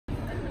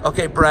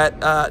Okay, Brett,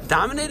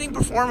 dominating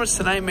performance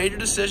tonight, major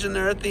decision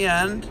there at the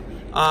end.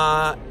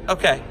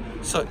 Okay,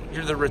 so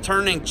you're the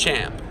returning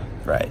champ.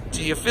 Right.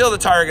 Do you feel the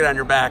target on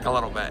your back a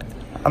little bit?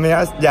 I mean,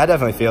 I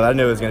definitely feel it. I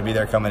knew it was going to be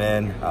there coming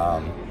in.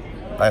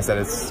 Like I said,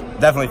 it's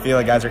definitely feel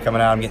like guys are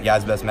coming out. I'm getting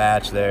guys' best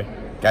match there.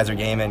 Guys are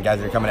gaming.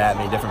 Guys are coming at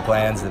me, different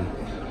plans, and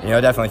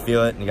definitely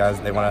feel it. And guys,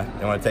 they want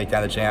to take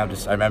down the champ.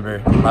 I remember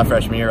my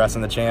freshman year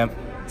wrestling the champ.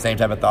 Same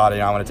type of thought.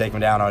 I want to take him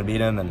down. I want to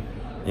beat him, and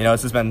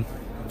it's just been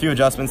a few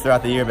adjustments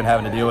throughout the year. Been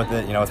having to deal with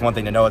it. It's one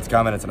thing to know it's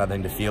coming. It's another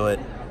thing to feel it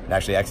and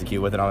actually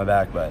execute with it on my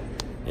back. But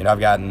I've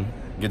gotten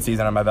a good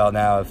season on my belt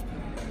now. I've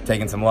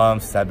taken some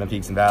lumps, had been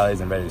peaks and valleys,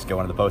 and ready to just go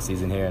into the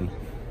postseason here and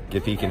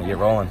get peaking and get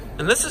rolling.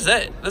 And this is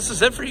it. This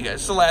is it for you guys.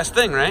 It's the last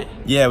thing, right?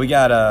 Yeah, we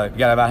got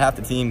about half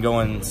the team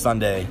going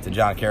Sunday to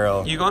John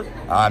Carroll. You going?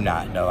 I'm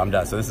not. No, I'm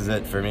done. So this is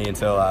it for me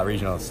until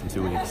regionals in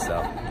 2 weeks.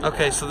 So.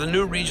 Okay, so the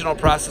new regional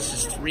process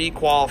is 3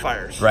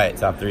 qualifiers. Right,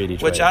 top 3 at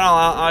each. Which way.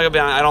 I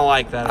don't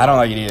like that. I don't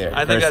like it either.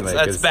 I think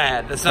that's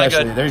bad. That's not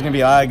good. There's going to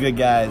be a lot of good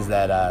guys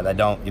that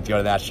don't get to go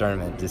to the national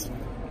tournament just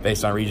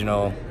based on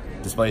regional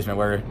displacement,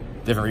 where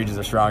different regions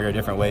are stronger,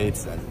 different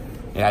weights, and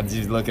I'm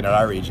just looking at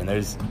our region.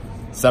 There's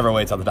several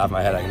weights off the top of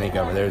my head I can think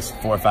of. There's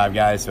 4 or 5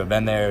 guys who have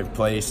been there,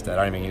 placed, that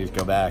aren't even going to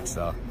go back.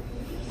 So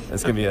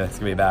it's gonna be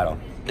a battle.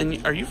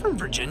 And are you from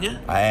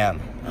Virginia? I am.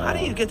 How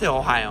do you get to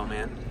Ohio,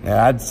 man?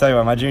 Yeah, I'd tell you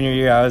what. My junior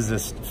year, I was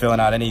just filling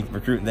out any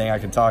recruiting thing I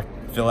could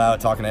fill out,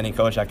 talking to any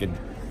coach I could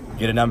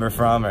get a number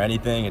from or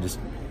anything, and just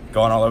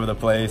going all over the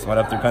place. Went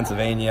up through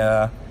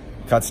Pennsylvania,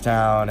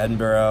 Kutztown,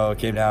 Edinburgh,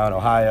 came down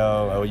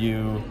Ohio,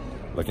 OU,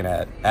 looking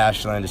at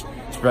Ashland, just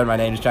spread my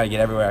name, just trying to get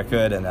everywhere I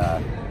could, and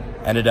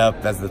ended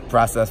up, as the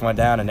process went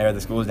down and narrowed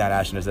the schools down,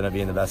 Ashland ended up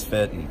being the best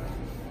fit and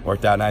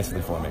worked out nicely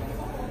for me.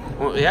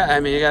 Well, yeah, I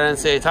mean, you got an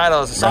NCAA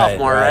title as a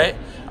sophomore, right?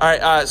 All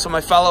right, so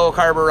my fellow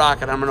Carver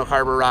Rocket, I'm going to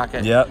Carver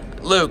Rocket.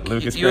 Yep.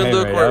 Lucas you and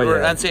Luke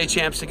were NCAA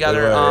champs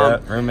together.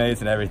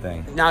 Roommates and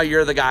everything. Now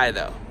you're the guy,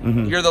 though.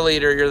 Mm-hmm. You're the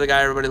leader. You're the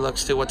guy everybody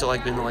looks to. What's it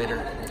like being the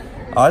leader?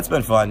 Oh, it's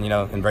been fun,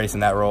 embracing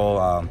that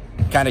role.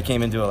 Kind of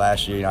came into it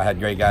last year. I had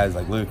great guys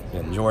like Luke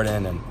and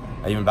Jordan and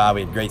even Bob.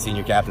 We had great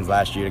senior captains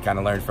last year to kind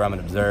of learn from and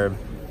observe.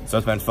 So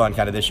it's been fun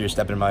kind of this year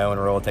stepping in my own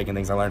role, taking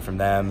things I learned from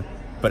them,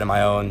 putting in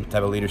my own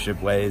type of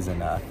leadership ways,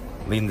 and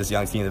leading this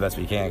young team the best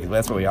we can, because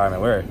that's what we are,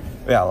 man.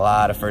 We got a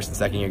lot of first and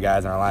second year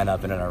guys in our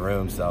lineup and in our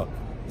room, so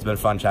it's been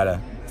fun trying to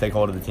take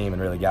hold of the team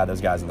and really guide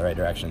those guys in the right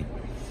direction.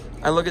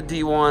 I look at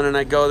D1 and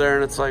I go there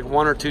and it's like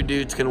 1 or 2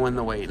 dudes can win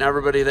the weight, and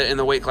everybody that in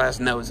the weight class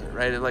knows it,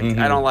 right? Like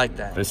I don't like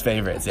that. There's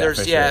favorites,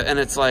 and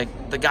it's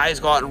like the guys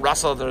go out and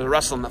wrestle. They're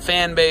wrestling the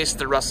fan base,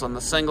 they're wrestling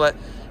the singlet.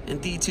 And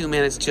D2,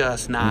 man, it's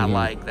just not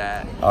like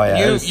that. Oh,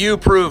 yeah, you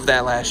proved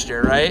that last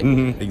year, right?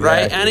 Exactly.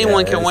 Right?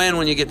 Anyone can win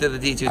when you get to the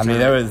D2 tournament. I mean,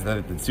 there was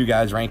the 2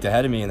 guys ranked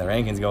ahead of me in the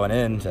rankings going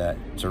in to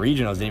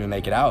regionals didn't even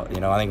make it out.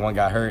 I think one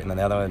got hurt and then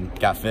the other one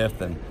got 5th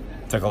and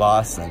took a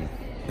loss. And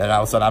then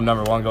all of a sudden I'm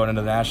number 1 going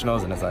into the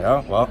nationals, and it's like,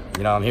 oh, well,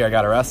 I'm here, I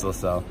got to wrestle.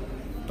 So,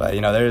 but,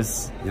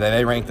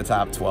 they ranked the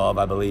top 12,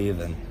 I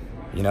believe. And,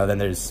 then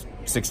there's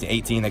 16,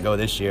 18 that go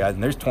this year.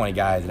 And there's 20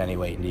 guys at any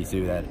weight in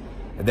D2 that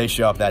if they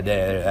show up that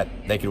day, that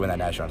they could win that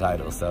national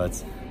title. So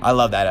I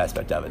love that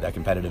aspect of it, that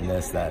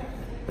competitiveness, that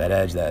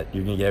edge, that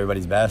you're going to get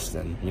everybody's best,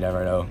 and you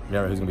never know who's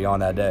going to be on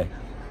that day.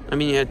 I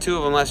mean, you had 2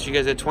 of them last year.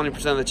 You guys had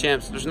 20% of the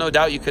champs. There's no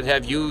doubt you could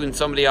have you and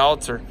somebody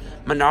else, or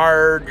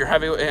Menard, your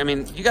heavyweight. I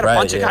mean, you got a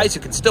bunch of guys who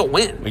can still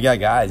win. We got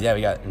guys,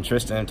 we got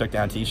Tristan took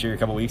down T-shirt a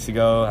couple weeks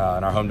ago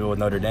in our home duel with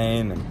Notre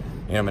Dame,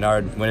 and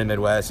Menard winning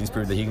Midwest. He's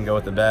proved that he can go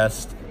with the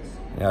best.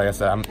 Like I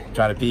said, I'm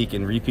trying to peak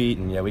and repeat,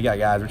 and we got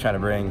guys. We're trying to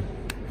bring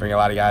a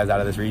lot of guys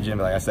out of this region,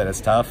 but like I said, it's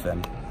tough,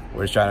 and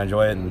we're just trying to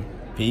enjoy it and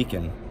peak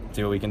and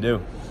see what we can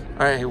do.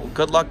 All right, well,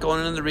 good luck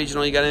going into the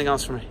regional. You got anything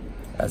else for me?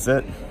 That's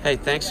it. Hey,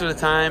 thanks for the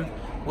time.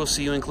 We'll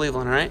see you in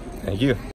Cleveland, all right? Thank you.